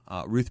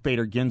 Ruth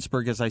Bader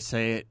Ginsburg, as I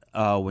say it,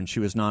 when she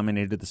was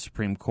nominated to the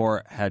Supreme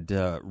Court, had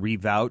to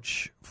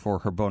revouch for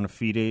her bona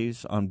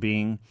fides on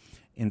being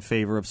in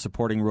favor of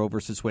supporting Roe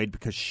versus Wade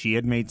because she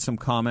had made some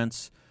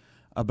comments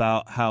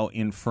about how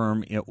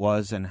infirm it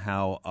was and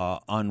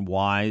how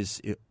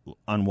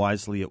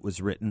unwisely it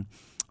was written.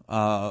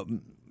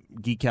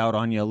 Geek out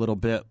on you a little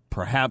bit.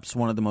 Perhaps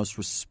one of the most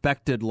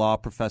respected law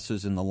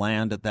professors in the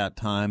land at that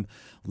time,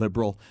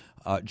 liberal,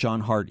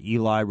 John Hart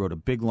Eli, wrote a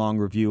big long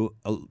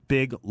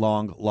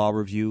law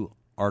review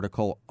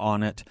article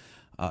on it,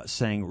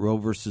 saying Roe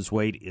versus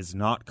Wade is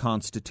not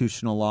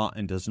constitutional law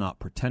and does not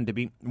pretend to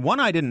be. One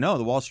I didn't know,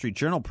 the Wall Street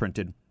Journal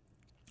printed,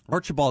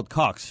 Archibald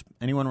Cox.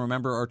 Anyone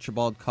remember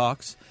Archibald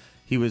Cox?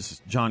 He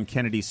was John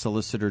Kennedy's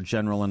Solicitor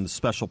General and the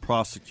special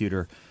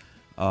prosecutor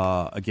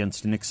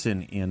against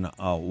Nixon in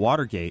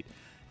Watergate.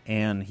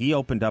 And he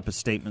opened up a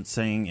statement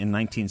saying in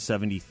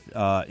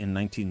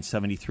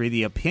 1973,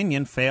 the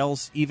opinion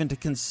fails even to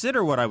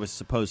consider what I was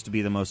supposed to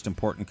be the most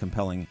important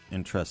compelling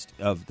interest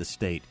of the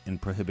state in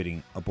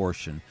prohibiting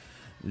abortion,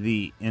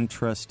 the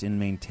interest in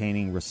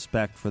maintaining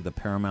respect for the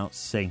paramount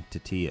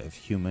sanctity of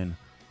human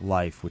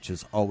life, which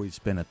has always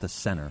been at the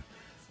center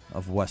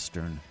of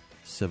Western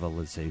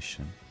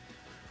civilization.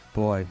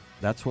 Boy,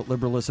 that's what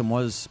liberalism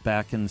was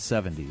back in the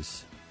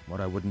 70s.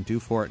 What I wouldn't do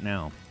for it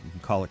now. You can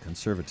call it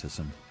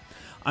conservatism.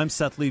 I'm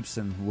Seth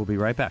Leibson. We'll be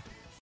right back.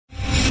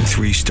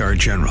 3-star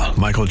General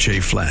Michael J.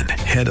 Flynn,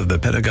 head of the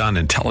Pentagon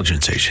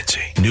Intelligence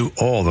Agency, knew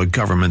all the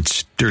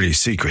government's dirty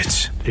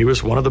secrets. He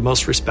was one of the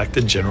most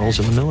respected generals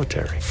in the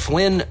military.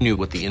 Flynn knew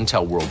what the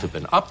intel world had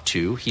been up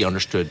to. He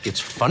understood its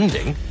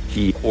funding.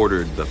 He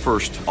ordered the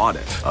first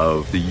audit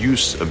of the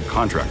use of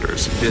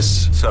contractors.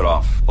 This set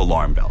off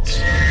alarm bells.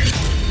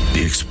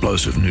 The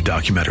explosive new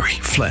documentary,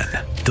 Flynn,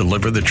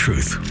 Deliver the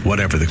Truth,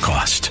 Whatever the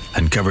Cost,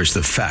 uncovers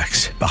the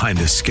facts behind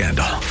this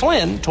scandal.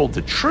 Flynn told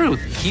the truth.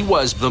 He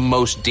was the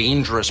most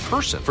dangerous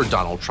person for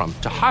Donald Trump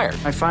to hire.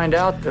 I find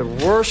out the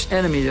worst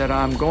enemy that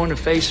I'm going to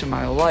face in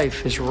my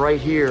life is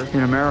right here in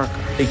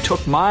America. They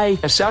took my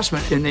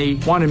assessment and they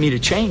wanted me to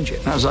change it.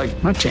 And I was like,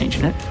 I'm not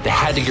changing it. They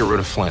had to get rid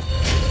of Flynn.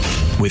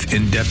 With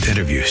in-depth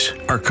interviews,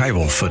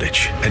 archival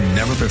footage, and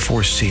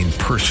never-before-seen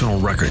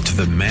personal records of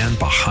the man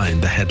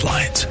behind the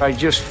headlines. I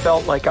just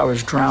felt like I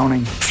was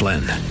drowning.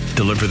 Flynn,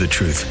 Deliver the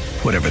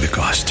Truth, Whatever the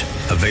Cost.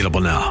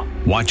 Available now.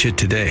 Watch it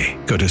today.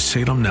 Go to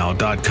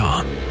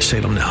salemnow.com.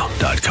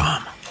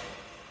 salemnow.com.